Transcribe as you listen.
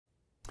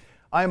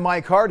I'm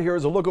Mike Hart.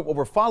 Here's a look at what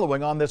we're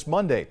following on this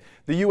Monday.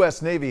 The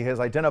U.S. Navy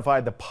has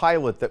identified the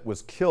pilot that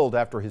was killed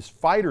after his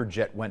fighter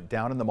jet went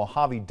down in the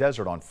Mojave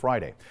Desert on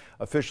Friday.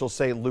 Officials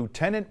say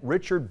Lieutenant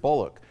Richard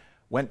Bullock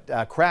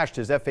crashed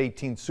his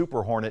F-18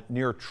 Super Hornet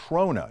near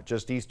Trona,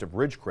 just east of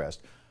Ridgecrest.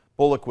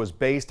 Bullock was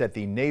based at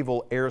the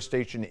Naval Air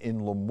Station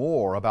in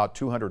Lemoore, about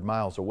 200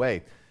 miles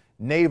away.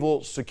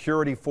 Naval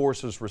security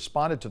forces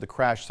responded to the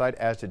crash site,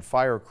 as did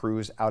fire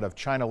crews out of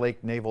China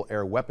Lake Naval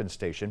Air Weapons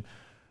Station.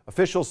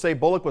 Officials say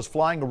Bullock was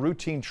flying a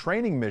routine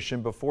training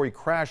mission before he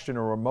crashed in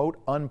a remote,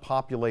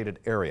 unpopulated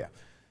area.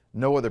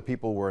 No other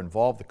people were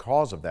involved. The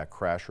cause of that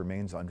crash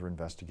remains under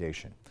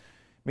investigation.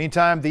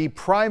 Meantime, the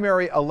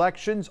primary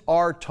elections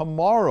are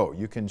tomorrow.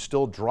 You can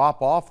still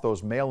drop off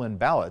those mail-in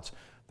ballots.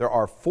 There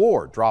are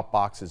 4 drop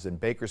boxes in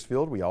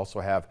Bakersfield. We also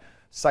have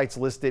sites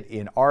listed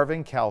in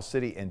Arvin, Cal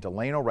City, and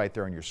Delano right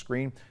there on your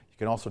screen. You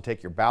can also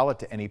take your ballot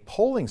to any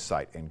polling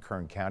site in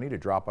Kern County to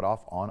drop it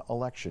off on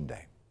Election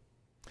Day.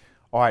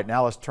 All right,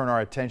 now let's turn our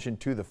attention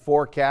to the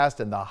forecast,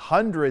 and the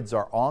hundreds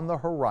are on the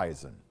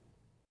horizon.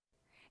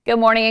 Good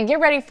morning and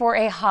get ready for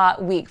a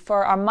hot week.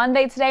 For our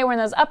Monday today, we're in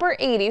those upper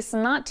 80s, so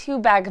not too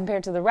bad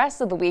compared to the rest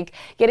of the week.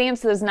 Getting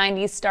into those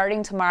 90s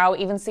starting tomorrow,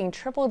 even seeing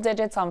triple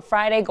digits on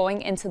Friday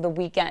going into the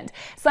weekend.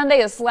 Sunday,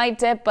 a slight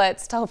dip,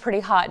 but still pretty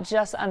hot,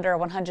 just under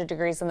 100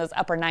 degrees in those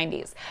upper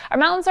 90s. Our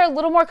mountains are a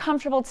little more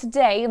comfortable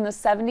today in the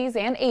 70s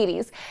and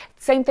 80s.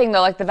 Same thing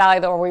though, like the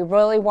valley though, where we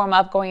really warm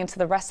up going into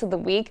the rest of the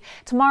week.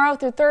 Tomorrow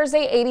through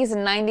Thursday, 80s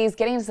and 90s,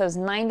 getting into those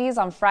 90s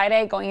on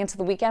Friday going into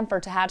the weekend for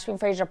Tehachapi and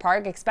Fraser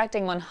Park,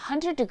 expecting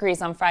 100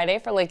 degrees on Friday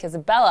for Lake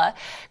Isabella.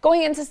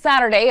 Going into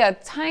Saturday, a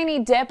tiny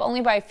dip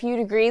only by a few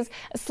degrees,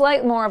 a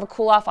slight more of a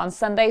cool off on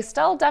Sunday.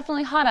 Still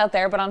definitely hot out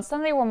there, but on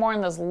Sunday we're more in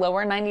those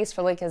lower 90s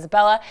for Lake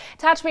Isabella.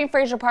 Tehachapi and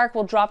Fraser Park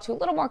will drop to a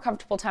little more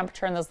comfortable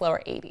temperature in those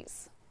lower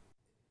 80s.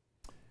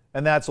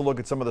 And that's a look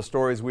at some of the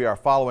stories we are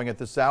following at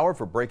this hour.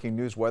 For breaking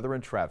news, weather,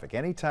 and traffic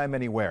anytime,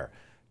 anywhere,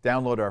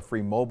 download our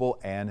free mobile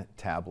and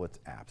tablet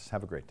apps.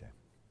 Have a great day.